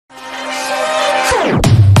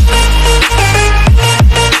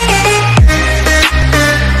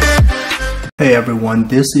Hey everyone,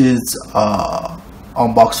 this is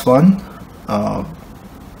Unbox Fun. I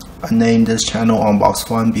named this channel Unbox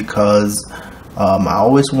Fun because I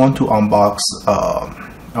always want to unbox.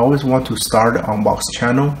 I always want to start an unbox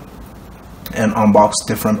channel and unbox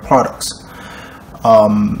different products.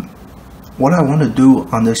 What I want to do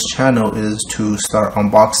on this channel is to start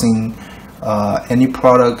unboxing any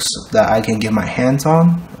products that I can get my hands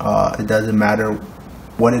on. It doesn't matter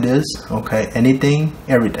what it is. Okay, anything,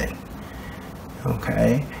 everything.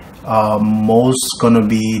 Okay, most gonna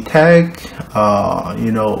be tech,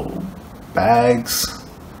 bags,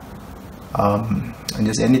 and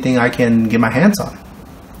just anything I can get my hands on.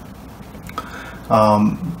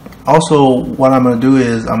 Also, what I'm gonna do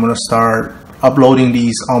is I'm gonna start uploading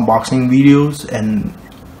these unboxing videos, and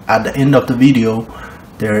at the end of the video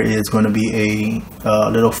there is going to be a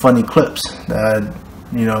little funny clips that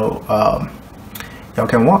y'all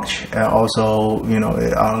can watch. And also,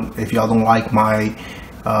 if y'all don't like my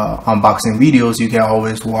unboxing videos, you can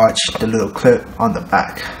always watch the little clip on the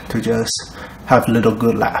back to just have a little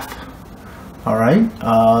good laugh. Alright,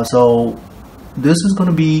 so this is going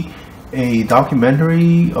to be a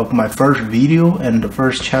documentary of my first video and the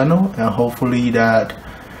first channel, and hopefully that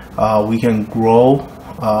we can grow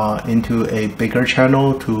into a bigger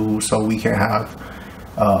channel so we can have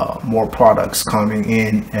more products coming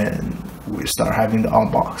in and we start having the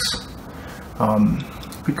unbox.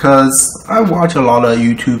 Because I watch a lot of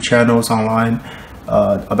YouTube channels online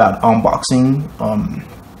about unboxing.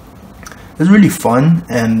 It's really fun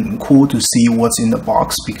and cool to see what's in the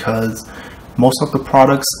box, because most of the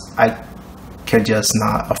products I can just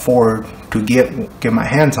not afford to get my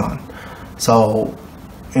hands on. So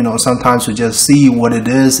sometimes we just see what it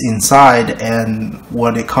is inside and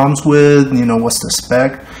what it comes with, what's the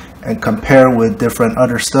spec, and compare with different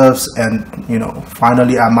other stuffs, and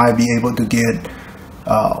finally I might be able to get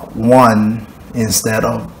one instead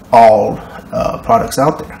of all products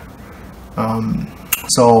out there.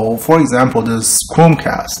 So for example, this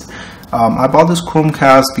chromecast, I bought this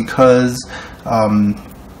chromecast because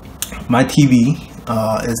my TV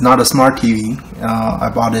is not a smart TV. I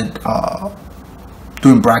bought it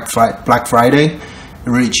during Black Friday,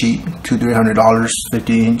 really cheap, $200-300,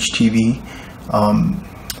 50-inch TV.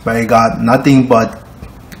 But it got nothing but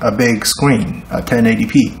a big screen, a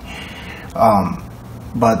 1080p.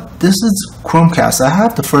 But this is Chromecast. I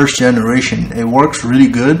have the first generation. It works really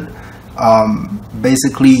good.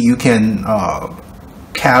 Basically, you can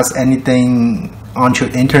cast anything onto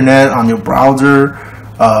your internet, on your browser,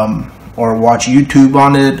 or watch YouTube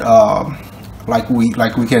on it. Like we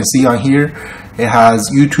can see on here, it has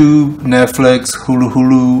YouTube, Netflix,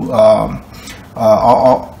 Hulu,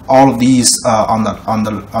 all of these on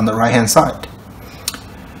the right hand side.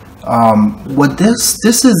 What this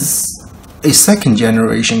is a second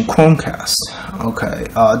generation Chromecast. Okay,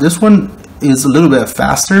 this one is a little bit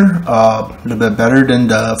faster, a little bit better than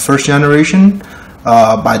the first generation.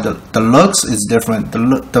 By the looks, it's different.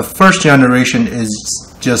 The first generation is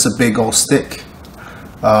just a big old stick,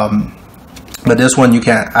 but this one you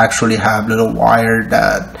can actually have little wire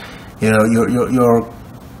that your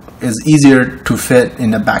is easier to fit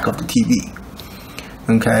in the back of the TV.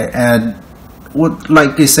 Okay, and what,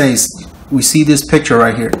 like they say, we see this picture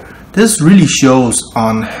right here. This really shows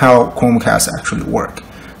on how Chromecast actually work.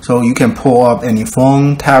 So you can pull up any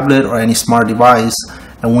phone, tablet, or any smart device,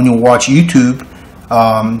 and when you watch YouTube,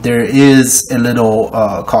 there is a little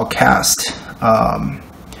called cast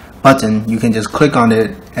button. You can just click on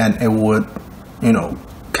it and it would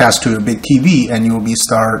cast to your big TV, and you will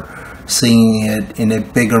start seeing it in a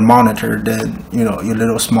bigger monitor than your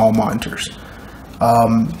little small monitors.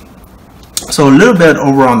 So a little bit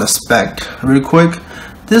over on the spec real quick.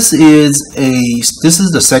 This is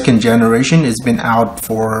the second generation. It's been out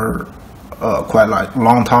for quite a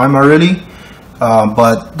long time already,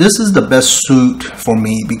 but this is the best suit for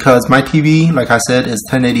me because my TV, like I said, is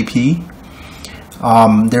 1080p.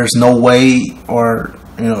 There's no way or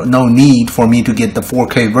no need for me to get the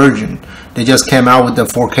 4K version. They just came out with the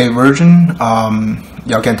 4K version.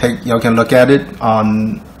 Y'all can look at it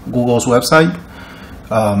on Google's website.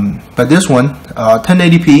 But this one,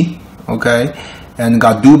 1080p, okay, and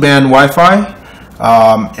got dual band Wi-Fi,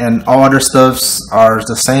 and all other stuffs are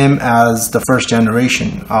the same as the first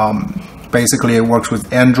generation. Basically, it works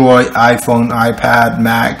with Android, iPhone, iPad,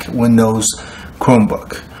 Mac, Windows,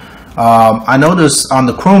 Chromebook. I noticed on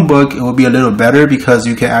the Chromebook it will be a little better because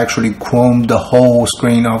you can actually Chrome the whole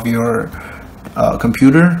screen of your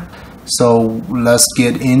computer. So let's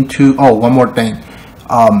get into, one more thing.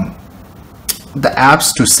 The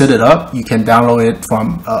apps to set it up, you can download it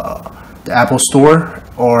from the Apple Store,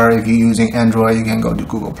 or if you're using Android, you can go to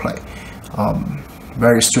Google Play.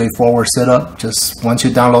 Very straightforward setup. Just once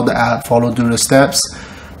you download the app, follow through the steps,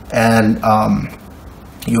 and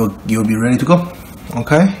you'll be ready to go.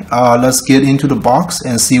 Okay, let's get into the box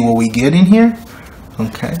and see what we get in here.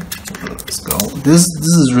 Okay, let's go. This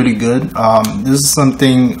is really good. This is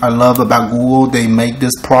something I love about Google. They make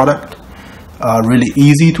this product really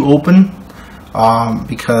easy to open,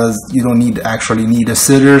 because you don't actually need the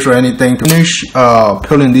scissors or anything to finish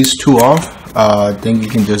peeling these two off. I think you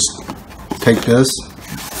can just take this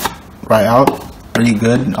right out. Pretty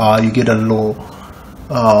good. You get a little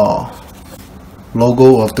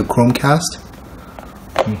logo of the Chromecast.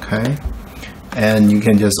 Okay, and you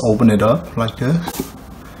can just open it up like this.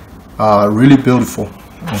 Really beautiful.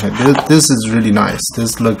 Okay, this is really nice.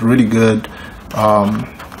 This looked really good.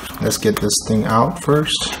 Let's get this thing out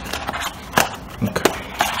first. Okay.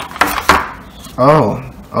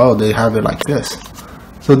 Oh, they have it like this.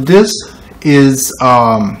 So this is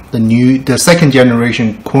the second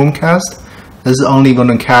generation Chromecast. This is only going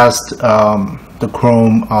to cast the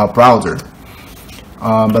Chrome browser,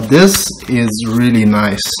 but this is really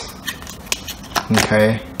nice.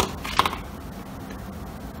 Okay.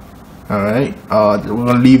 All right. We're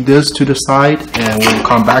gonna leave this to the side, and we'll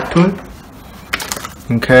come back to it.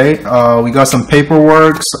 Okay. We got some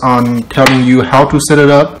paperwork on telling you how to set it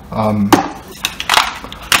up.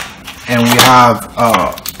 And we have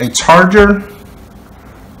a charger,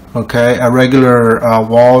 okay, a regular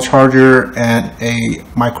wall charger, and a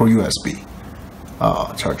micro USB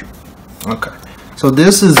charger. Okay, so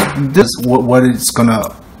this is what it's gonna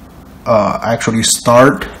actually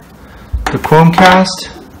start the Chromecast.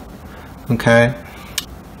 Okay,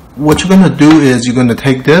 what you're gonna do is you're gonna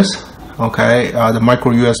take this, okay, the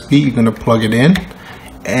micro USB, you're gonna plug it in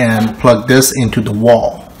and plug this into the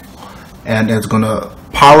wall, and it's gonna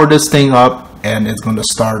power this thing up, and it's going to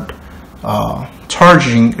start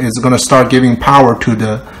charging. It's going to start giving power to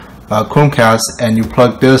the Chromecast, and you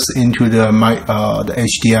plug this into the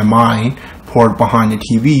HDMI port behind the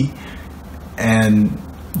TV, and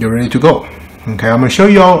you're ready to go. Okay, I'm going to show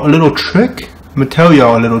y'all a little trick. I'm going to tell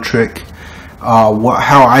y'all a little trick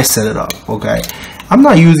how I set it up. Okay, I'm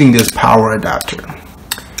not using this power adapter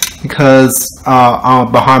because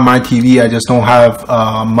behind my TV I just don't have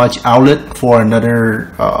much outlet for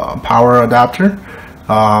another power adapter.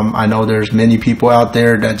 I know there's many people out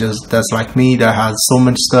there that's like me, that has so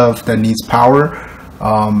much stuff that needs power.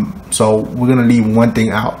 So we're gonna leave one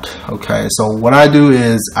thing out. Okay, so what I do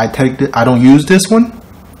is I don't use this one.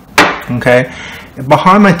 Okay,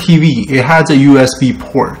 behind my TV it has a USB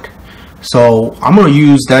port, so I'm gonna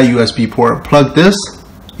use that USB port, plug this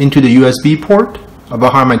into the USB port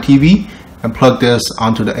behind my TV, and plug this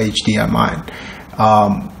onto the HDMI.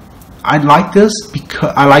 I like this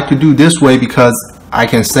because I like to do this way because I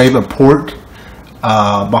can save a port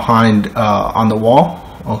behind on the wall.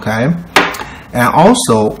 Okay, and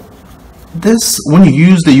also this, when you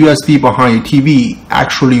use the USB behind your TV,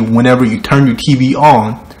 actually whenever you turn your TV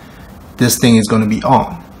on, this thing is going to be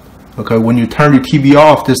on. Okay, when you turn your TV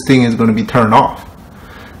off, this thing is going to be turned off.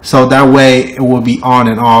 So that way it will be on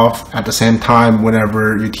and off at the same time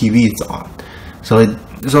whenever your TV is on.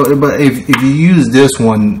 But if you use this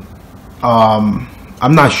one,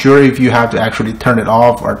 I'm not sure if you have to actually turn it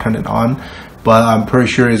off or turn it on, but I'm pretty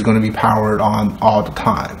sure it's going to be powered on all the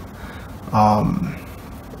time.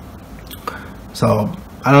 So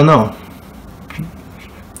I don't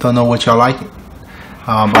know what y'all like,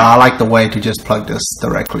 but I like the way to just plug this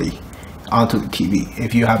directly onto the TV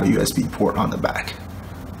if you have a USB port on the back.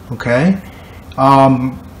 Okay,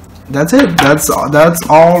 that's it. That's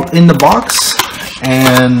all in the box,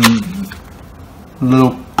 and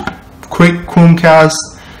little quick Chromecast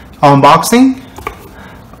unboxing.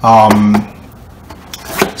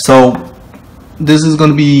 So this is going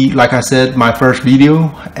to be, like I said, my first video,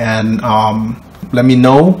 and let me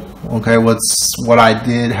know, okay, what I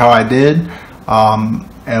did, how I did,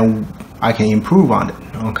 and I can improve on it.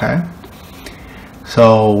 Okay.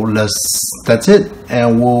 So that's it,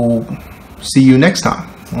 and we'll see you next time.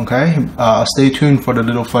 Okay, stay tuned for the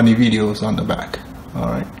little funny videos on the back. All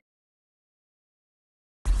right.